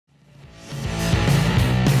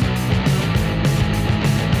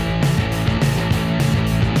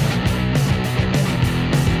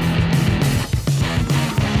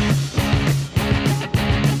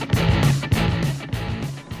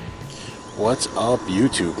What's up,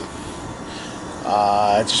 YouTube?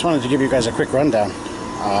 I just wanted to give you guys a quick rundown.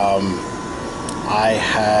 I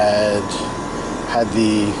had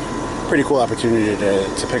the pretty cool opportunity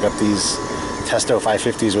to pick up these Testo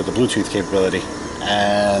 550s with the Bluetooth capability,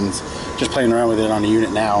 and just playing around with it on a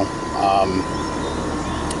unit now.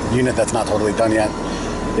 Unit that's not totally done yet.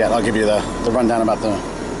 I'll give you the rundown about the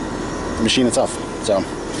machine itself. So,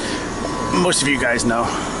 most of you guys know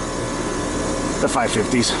the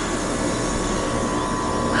 550s.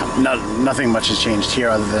 Nothing much has changed here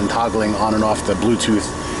other than toggling on and off the Bluetooth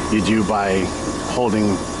you do by holding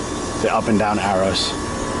the up and down arrows.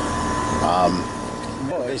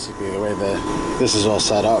 Basically, the way this is all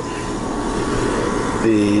set up,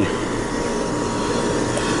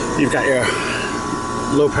 you've got your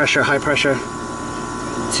low pressure, high pressure,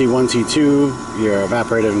 T1, T2, your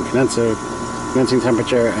evaporative and condensing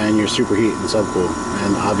temperature, and your superheat and subcool.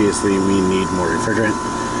 And obviously we need more refrigerant.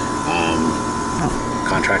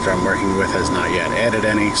 Contractor I'm working with has not yet added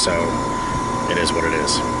any, so it is what it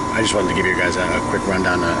is. I just wanted to give you guys a quick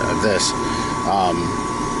rundown of this.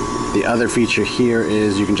 The other feature here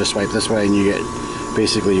is you can just swipe this way and you get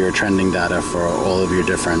basically your trending data for all of your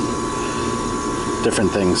different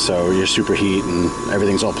things. So your superheat and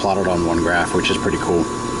everything's all plotted on one graph, which is pretty cool.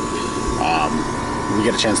 We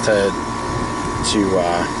get a chance to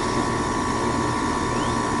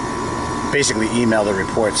basically email the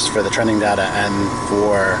reports for the trending data and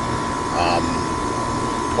for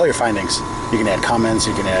all your findings. You can add comments,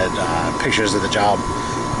 you can add pictures of the job,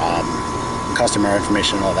 customer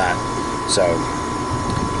information, all that. So,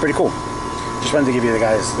 pretty cool. Just wanted to give you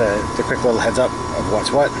guys the quick little heads up of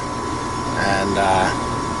what's what, and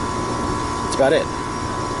that's about it.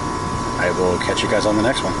 I will catch you guys on the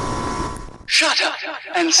next one. Shut up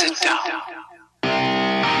and sit down.